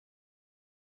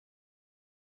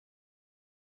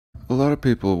A lot of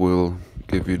people will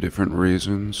give you different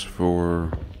reasons for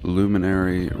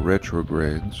luminary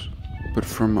retrogrades, but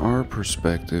from our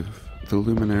perspective, the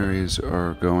luminaries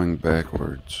are going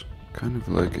backwards, kind of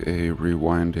like a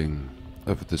rewinding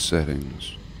of the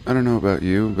settings. I don't know about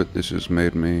you, but this has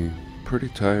made me pretty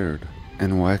tired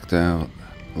and whacked out,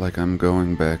 like I'm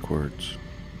going backwards.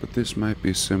 But this might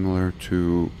be similar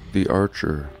to the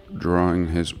archer drawing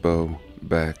his bow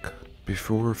back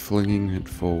before flinging it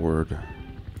forward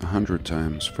 100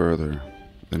 times further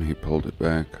than he pulled it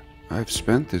back. I've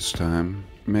spent this time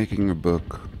making a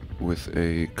book with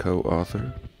a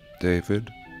co-author,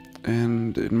 David,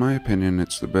 and in my opinion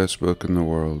it's the best book in the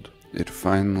world. It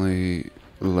finally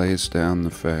lays down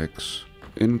the facts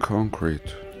in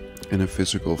concrete, in a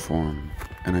physical form,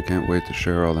 and I can't wait to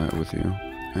share all that with you.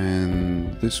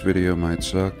 And this video might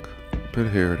suck, but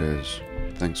here it is.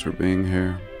 Thanks for being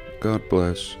here, God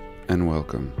bless, and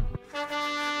welcome.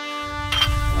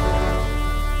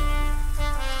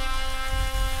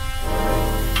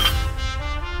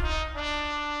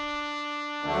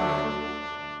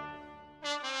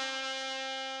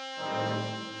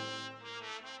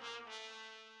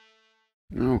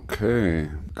 Okay,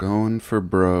 going for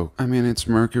broke. I mean, it's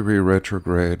Mercury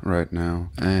retrograde right now,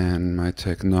 and my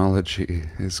technology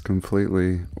is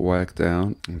completely whacked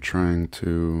out. I'm trying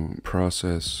to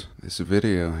process this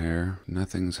video here.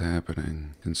 Nothing's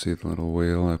happening. You can see the little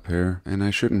wheel up here, and I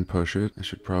shouldn't push it. I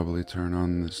should probably turn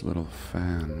on this little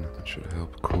fan. That should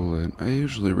help cool it. I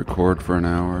usually record for an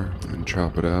hour and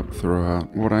chop it up, throw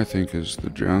out what I think is the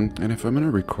junk, and if I'm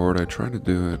gonna record, I try to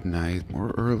do it at night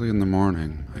or early in the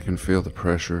morning. I can feel the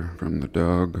pressure from the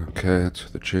dog, cat,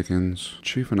 the chickens.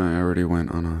 Chief and I already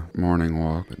went on a morning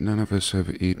walk, but none of us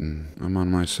have eaten. I'm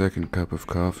on my second cup of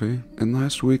coffee, and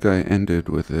last week I ended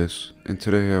with this, and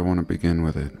today I want to begin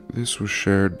with it. This was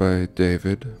shared by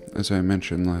David, as I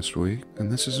mentioned last week,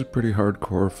 and this is a pretty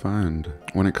hardcore find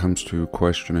when it comes to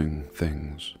questioning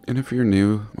things. And if you're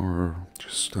new or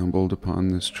just stumbled upon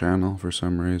this channel for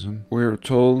some reason, we're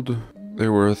told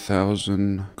there were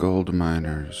 1,000 gold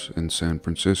miners in San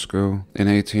Francisco in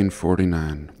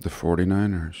 1849. The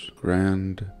 49ers.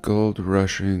 Grand,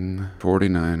 gold-rushing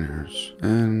 49ers.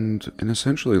 And in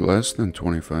essentially less than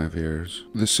 25 years,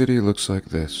 the city looks like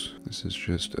this. This is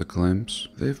just a glimpse.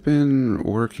 They've been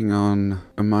working on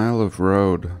a mile of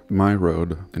road, my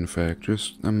road, in fact,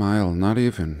 just a mile, not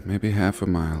even, maybe half a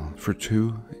mile, for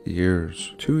 2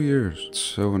 years. 2 years. It's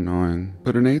so annoying.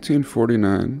 But in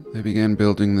 1849, they began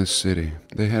building this city.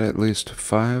 They had at least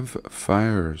 5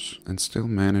 fires and still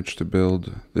managed to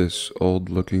build this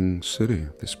old-looking city,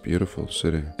 this beautiful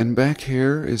city. And back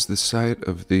here is the site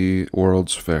of the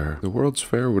World's Fair. The World's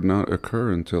Fair would not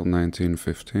occur until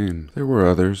 1915. There were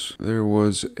others. There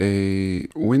was a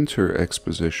winter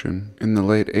exposition in the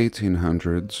late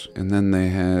 1800s, and then they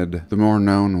had the more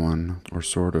known one, or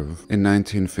sort of, in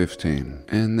 1915.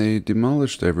 And they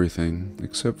demolished everything,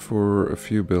 except for a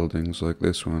few buildings like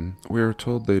this one. We are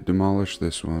told they demolished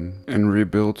this one and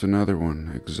rebuilt another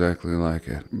one exactly like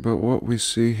it. But what we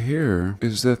see here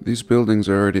is that these buildings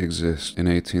already exist in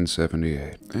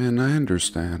 1878. And I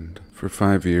understand. For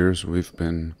 5 years, we've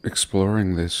been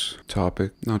exploring this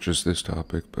topic, not just this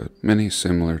topic, but many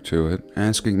similar to it,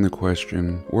 asking the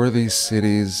question, were these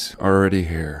cities already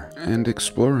here? And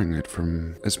exploring it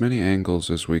from as many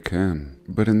angles as we can.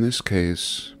 But in this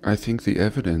case, I think the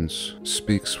evidence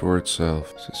speaks for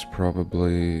itself. This is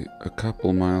probably a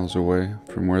couple miles away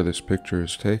from where this picture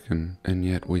is taken, and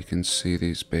yet we can see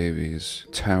these babies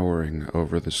towering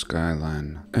over the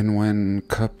skyline. And when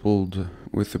coupled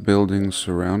with the buildings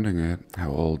surrounding it,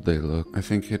 how old they look, I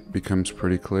think it becomes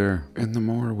pretty clear. And the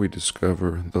more we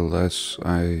discover, the less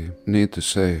I need to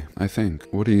say, I think.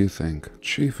 What do you think?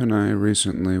 Chief and I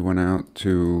recently went out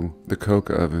to the coke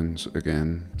ovens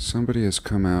again. Somebody has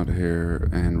come out here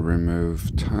and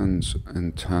removed tons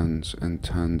and tons and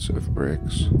tons of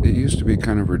bricks. It used to be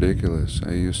kind of ridiculous.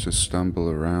 I used to stumble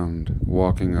around,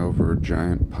 walking over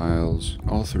giant piles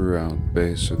all throughout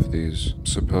base of these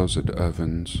supposed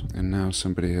ovens, and now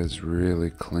somebody has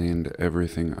really cleaned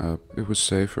everything up. It was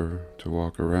safer to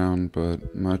walk around,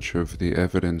 but much of the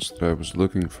evidence that I was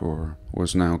looking for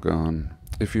was now gone.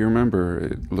 If you remember,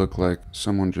 it looked like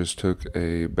someone just took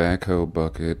a backhoe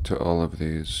bucket to all of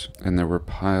these, and there were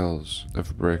piles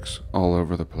of bricks all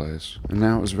over the place. And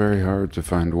now it was very hard to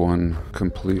find one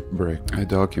complete brick. I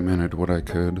documented what I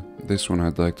could. This one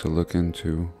I'd like to look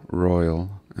into,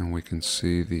 Royal, and we can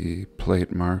see the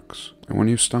plate marks. And when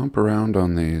you stomp around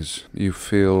on these, you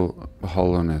feel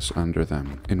hollowness under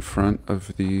them, in front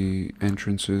of the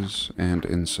entrances and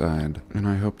inside. And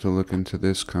I hope to look into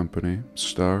this company,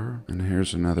 Star, and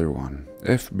here's another one.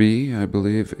 FB, I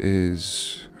believe,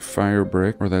 is Fire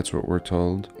Brick, or that's what we're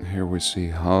told. Here we see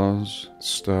Haas,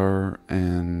 Star,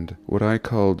 and what I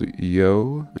called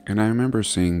Yo. And I remember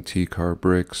seeing T-car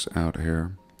bricks out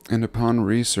here. And upon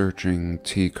researching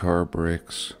T-car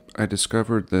bricks, I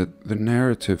discovered that the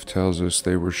narrative tells us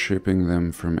they were shipping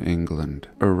them from England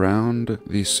around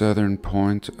the southern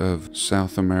point of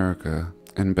South America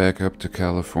and back up to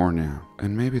California.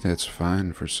 And maybe that's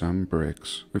fine for some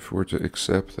bricks, if we're to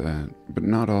accept that, but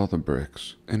not all the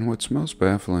bricks. And what's most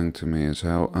baffling to me is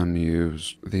how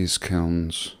unused these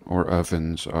kilns or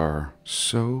ovens are.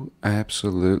 So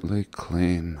absolutely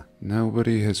clean.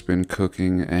 Nobody has been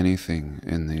cooking anything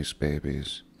in these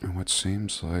babies. And what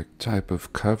seems like type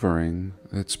of covering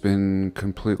that's been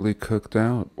completely cooked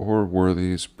out. Or were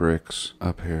these bricks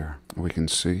up here? We can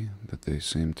see that they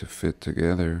seem to fit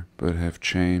together, but have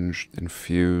changed and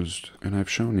fused. And I've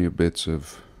shown you bits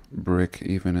of brick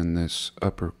even in this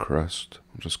upper crust.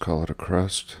 I'll just call it a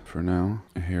crust for now.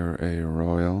 Here a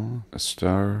royal, a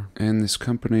star, and this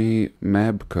company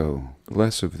Mabco.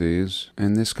 Less of these,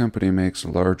 and this company makes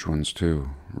large ones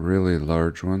too. Really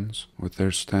large ones with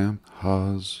their stamp,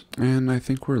 Haas. And I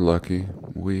think we're lucky.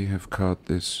 We have caught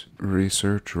this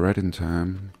research right in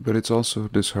time, but it's also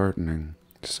disheartening.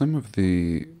 Some of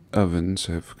the ovens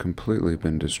have completely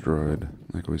been destroyed,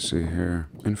 like we see here.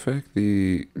 In fact,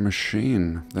 the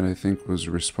machine that I think was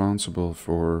responsible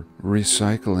for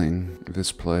recycling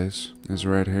this place is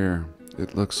right here.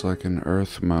 It looks like an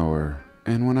earth mower.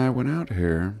 And when I went out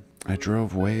here, I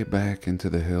drove way back into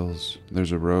the hills.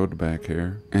 There's a road back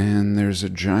here, and there's a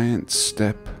giant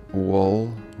step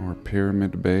wall or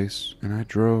pyramid base, and I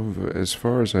drove as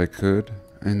far as I could,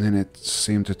 and then it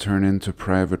seemed to turn into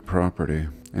private property.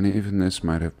 And even this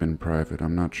might have been private,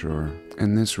 I'm not sure.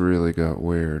 And this really got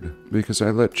weird, because I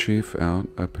let Chief out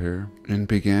up here and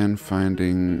began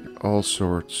finding all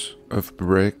sorts of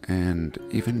brick and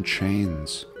even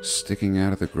chains sticking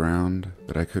out of the ground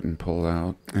that I couldn't pull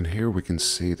out. And here we can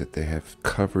see that they have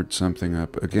covered something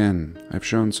up. Again, I've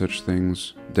shown such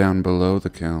things down below the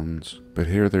kilns, but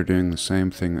here they're doing the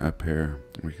same thing up here.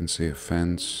 We can see a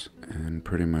fence and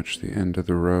pretty much the end of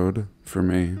the road for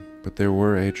me. But there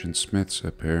were Agent Smiths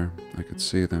up here. I could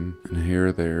see them. And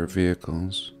here their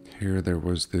vehicles. Here there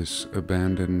was this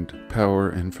abandoned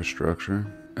power infrastructure.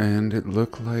 And it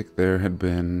looked like there had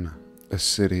been a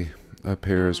city up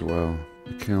here as well.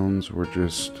 The kilns were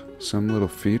just some little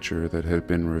feature that had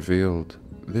been revealed.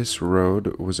 This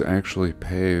road was actually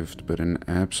paved, but in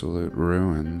absolute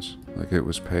ruins, like it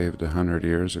was paved 100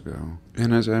 years ago.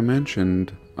 And as I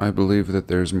mentioned, I believe that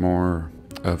there's more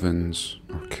ovens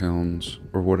or kilns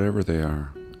or whatever they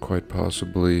are, quite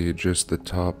possibly just the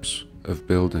tops of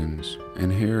buildings.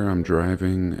 And here I'm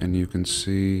driving and you can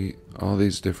see all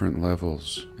these different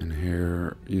levels, and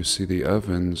here you see the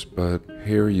ovens, but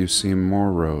here you see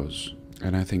more rows.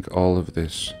 And I think all of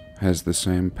this has the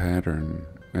same pattern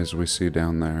as we see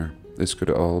down there. This could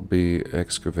all be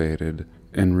excavated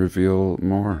and reveal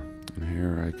more. And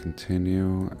here I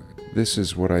continue. This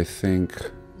is what I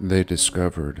think they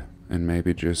discovered, and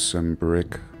maybe just some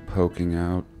brick poking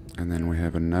out. And then we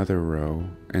have another row,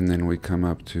 and then we come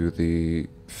up to the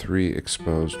 3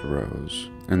 exposed rows.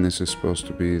 And this is supposed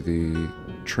to be the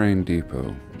train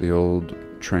depot, the old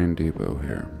train depot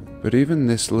here. But even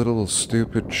this little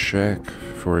stupid shack,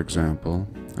 for example,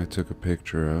 I took a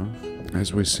picture of,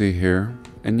 as we see here.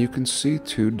 And you can see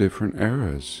 2 different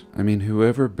eras. I mean,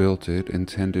 whoever built it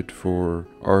intended for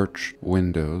arched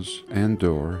windows and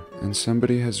door, and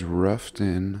somebody has roughed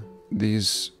in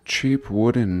these cheap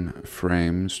wooden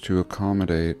frames to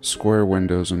accommodate square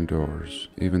windows and doors.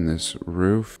 Even this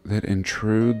roof that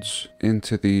intrudes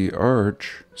into the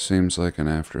arch seems like an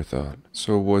afterthought.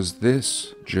 So was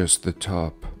this just the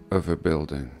top of a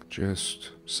building?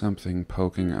 Just something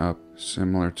poking up,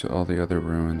 similar to all the other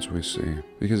ruins we see?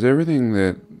 Because everything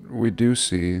that we do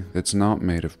see that's not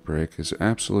made of brick is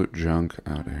absolute junk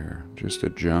out here. Just a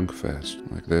junk fest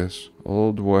like this.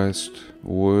 Old West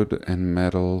wood and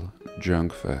metal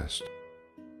junk fest.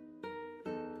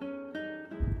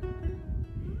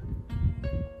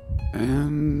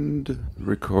 And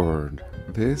record.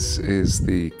 This is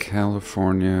the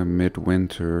California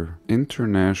Midwinter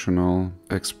International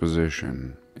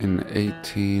Exposition in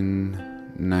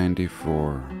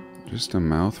 1894. Just a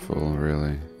mouthful,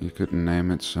 really. You couldn't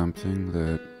name it something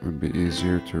that would be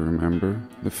easier to remember.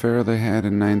 The fair they had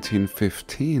in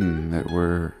 1915 that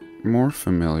we're more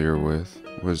familiar with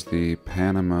was the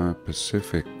Panama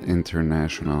Pacific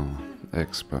International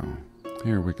Expo.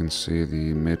 Here we can see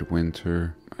the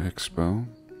Midwinter Expo.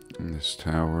 And this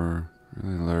tower,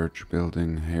 really large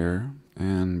building here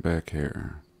and back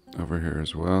here. Over here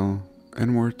as well.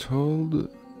 And we're told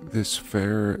this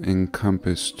fair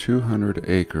encompassed 200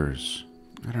 acres.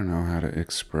 I don't know how to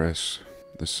express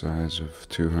the size of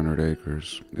 200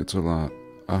 acres. It's a lot.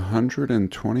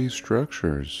 120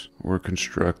 structures were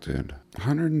constructed.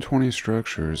 120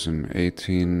 structures in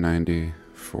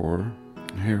 1894.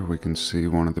 Here we can see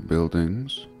one of the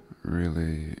buildings.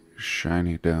 Really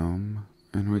shiny dome.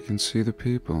 And we can see the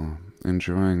people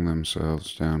enjoying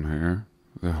themselves down here.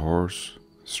 The horse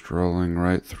strolling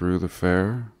right through the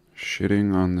fair,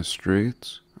 shitting on the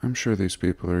streets. I'm sure these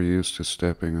people are used to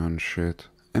stepping on shit.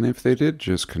 And if they did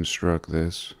just construct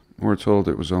this, we're told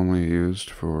it was only used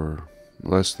for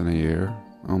less than a year.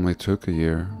 Only took a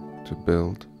year to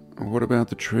build. What about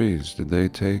the trees? Did they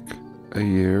take a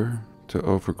year to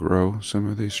overgrow some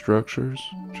of these structures?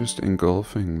 Just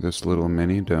engulfing this little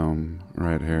mini dome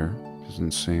right here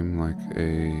doesn't seem like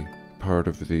a part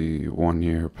of the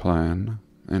 1-year plan.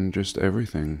 And just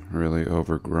everything really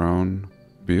overgrown.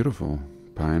 Beautiful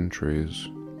pine trees,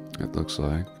 it looks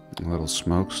like. A little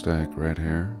smokestack right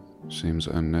here. Seems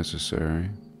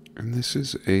unnecessary. And this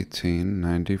is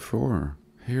 1894.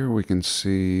 Here we can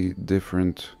see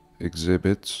different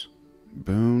exhibits.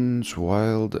 Boone's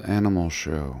Wild Animal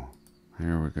Show.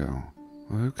 Here we go.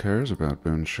 Well, who cares about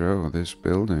Boone's show? This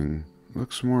building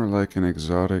looks more like an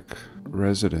exotic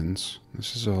residence.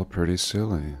 This is all pretty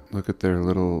silly. Look at their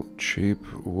little cheap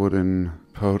wooden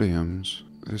podiums.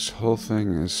 This whole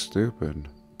thing is stupid.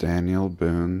 Daniel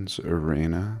Boone's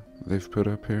Arena they've put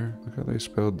up here. Look how they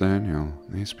spelled Daniel.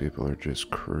 These people are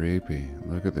just creepy.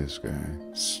 Look at this guy.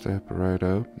 Step right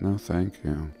up? No thank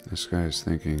you. This guy's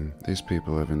thinking, these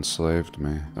people have enslaved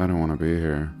me. I don't want to be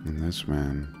here. And this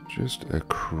man, just a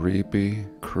creepy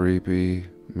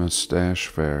mustache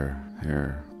fair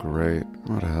here. Great.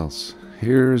 What else?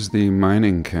 Here's the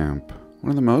mining camp.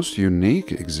 One of the most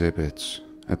unique exhibits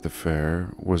at the fair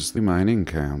was the mining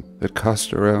camp. It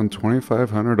cost around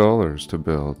 $2,500 to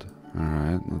build.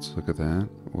 Alright, let's look at that.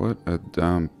 What a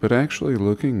dump. But actually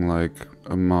looking like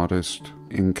a modest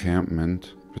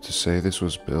encampment. But to say this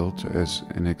was built as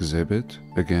an exhibit,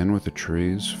 again with the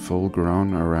trees full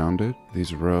grown around it,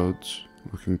 these roads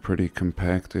looking pretty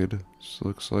compacted. This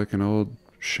looks like an old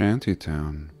shanty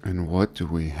town. And what do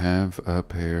we have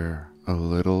up here? A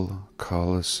little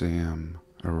coliseum,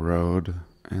 a road,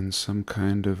 and some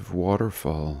kind of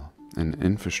waterfall and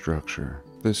infrastructure.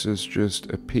 This is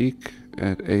just a peek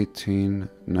at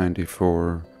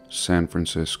 1894 San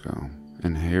Francisco.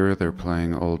 And here they're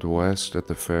playing Old West at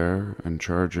the fair and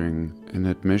charging an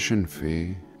admission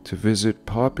fee to visit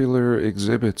popular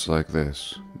exhibits like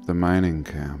this, the mining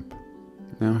camp.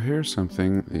 Now here's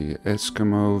something, the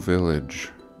Eskimo Village.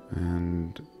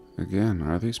 And again,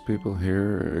 are these people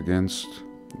here against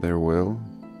their will?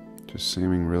 Just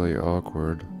seeming really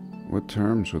awkward. What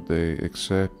terms would they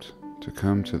accept to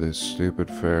come to this stupid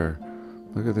fair?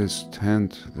 Look at this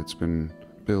tent that's been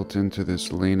built into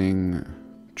this leaning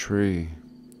tree.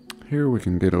 Here we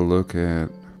can get a look at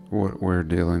what we're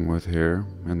dealing with here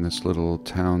in this little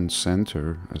town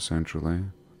center, essentially.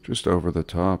 Just over the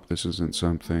top. This isn't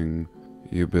something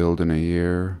you build in a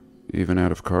year, even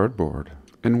out of cardboard.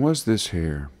 And was this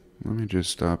here? Let me just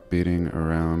stop beating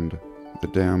around the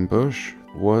damn bush.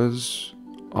 Was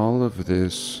all of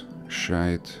this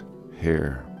shite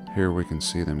here? Here we can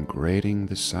see them grading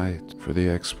the site for the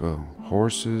expo.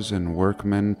 Horses and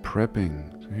workmen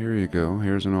prepping. So here you go.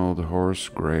 Here's an old horse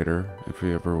grader, if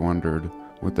you ever wondered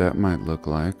what that might look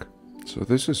like. So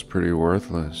this is pretty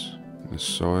worthless. The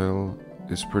soil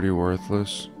is pretty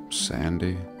worthless.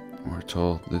 Sandy. We're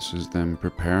told this is them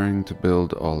preparing to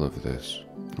build all of this.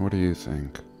 What do you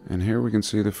think? And here we can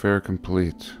see the fair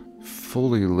complete.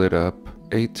 Fully lit up.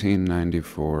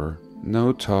 1894.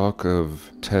 No talk of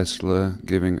Tesla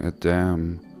giving a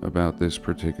damn about this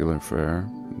particular fair.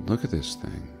 Look at this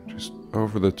thing, just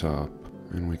over the top.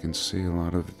 And we can see a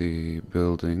lot of the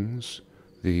buildings.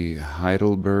 The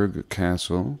Heidelberg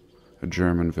Castle, a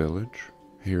German village.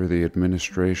 Here the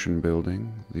administration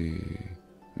building, the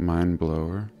mine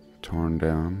blower, torn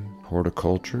down.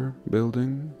 Horticulture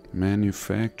building,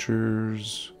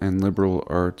 manufacturers and liberal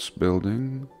arts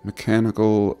building,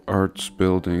 mechanical arts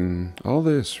building, all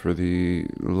this for the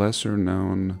lesser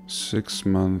known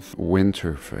 6-month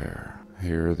winter fair.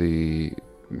 Here the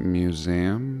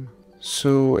museum.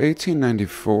 So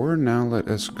 1894, now let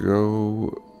us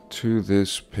go to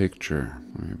this picture.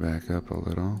 Let me back up a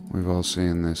little. We've all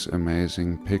seen this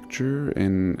amazing picture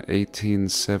in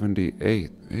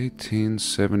 1878.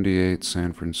 1878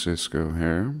 San Francisco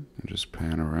here. Just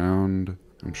pan around.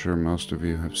 I'm sure most of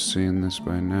you have seen this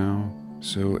by now.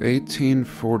 So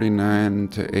 1849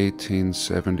 to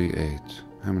 1878.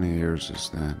 How many years is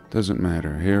that? Doesn't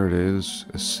matter. Here it is,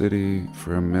 a city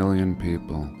for 1 million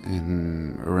people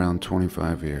in around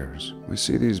 25 years. We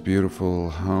see these beautiful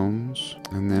homes,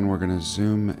 and then we're gonna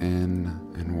zoom in,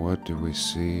 and what do we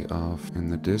see off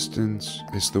in the distance?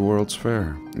 It's the World's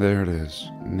Fair. There it is.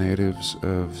 Natives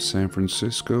of San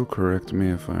Francisco, correct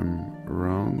me if I'm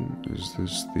wrong. Is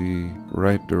this the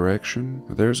right direction?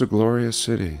 There's a glorious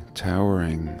city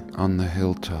towering on the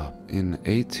hilltop in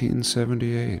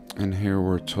 1878, and here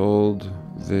we're told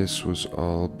this was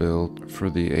all built for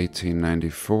the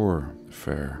 1894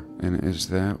 fair. And is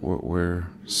that what we're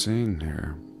seeing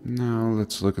here? Now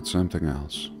let's look at something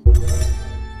else.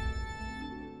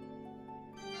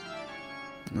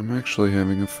 I'm actually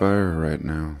having a fire right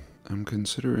now. I'm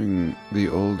considering the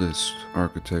oldest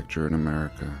architecture in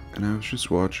America, and I was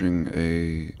just watching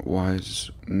a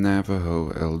wise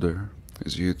Navajo elder,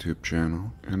 his YouTube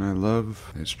channel, and I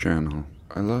love his channel.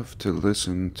 I love to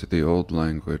listen to the old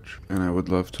language, and I would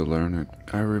love to learn it.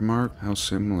 I remarked how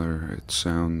similar it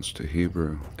sounds to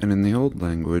Hebrew. And in the old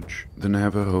language, the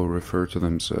Navajo refer to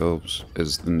themselves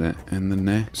as the Ne, and the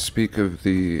Ne speak of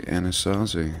the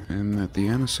Anasazi, and that the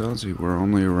Anasazi were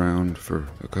only around for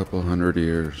a couple hundred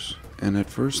years. And at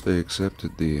first they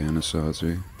accepted the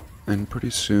Anasazi, and pretty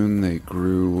soon they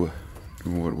grew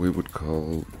what we would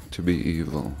call to be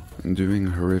evil, and doing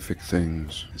horrific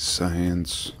things.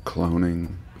 Science,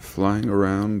 cloning, flying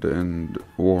around, and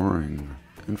warring.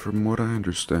 And from what I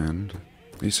understand,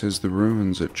 he says the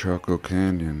ruins at Chaco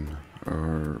Canyon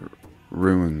are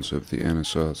ruins of the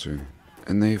Anasazi.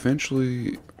 And they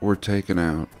eventually were taken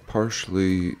out,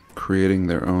 partially creating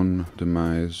their own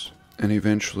demise, and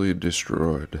eventually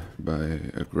destroyed by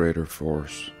a greater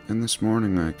force. And this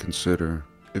morning I consider,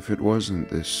 if it wasn't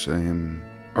this same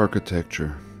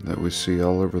architecture that we see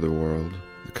all over the world,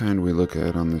 the kind we look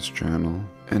at on this channel,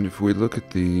 and if we look at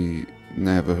the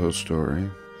Navajo story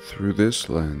through this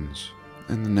lens,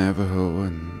 and the Navajo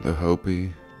and the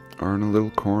Hopi are in a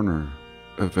little corner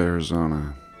of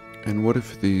Arizona, and what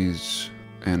if these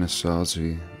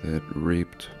Anasazi that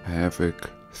reaped havoc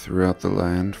throughout the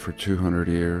land for 200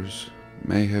 years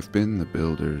may have been the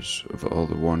builders of all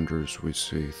the wonders we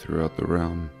see throughout the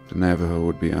realm? The Navajo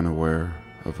would be unaware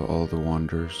of all the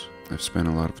wonders. I've spent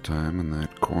a lot of time in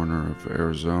that corner of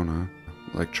Arizona,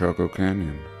 like Chaco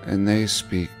Canyon, and they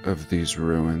speak of these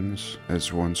ruins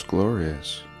as once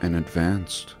glorious and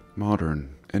advanced,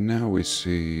 modern. And now we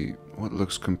see what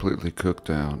looks completely cooked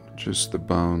out, just the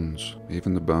bones,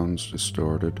 even the bones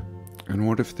distorted. And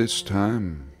what if this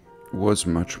time was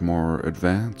much more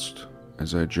advanced?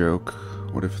 As I joke,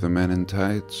 what if the men in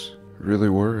tights really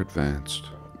were advanced?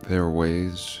 Their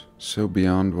ways so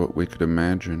beyond what we could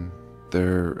imagine.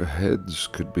 Their heads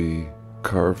could be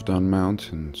carved on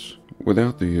mountains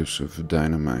without the use of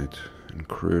dynamite, and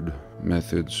crude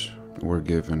methods were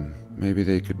given. Maybe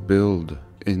they could build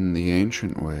in the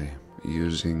ancient way,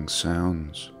 using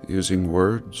sounds, using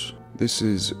words. This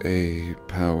is a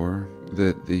power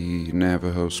that the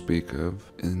Navajo speak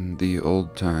of. In the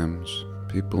old times,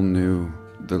 people knew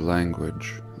the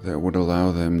language that would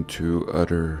allow them to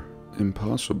utter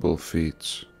impossible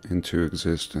feats into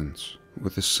existence.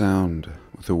 With a sound,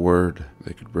 with a word,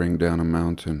 they could bring down a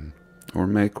mountain, or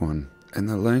make one. And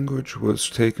the language was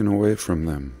taken away from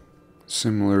them.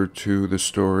 Similar to the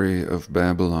story of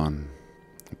Babylon.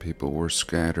 People were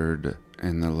scattered,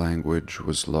 and the language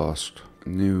was lost.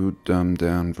 New,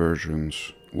 dumbed-down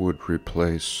versions would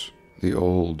replace the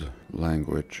old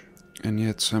language. And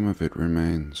yet some of it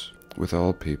remains with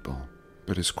all people,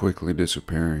 but is quickly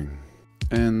disappearing.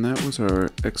 And that was our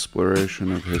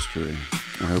exploration of history.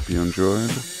 I hope you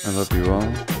enjoyed. I love you all.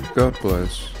 God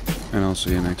bless. And I'll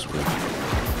see you next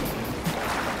week.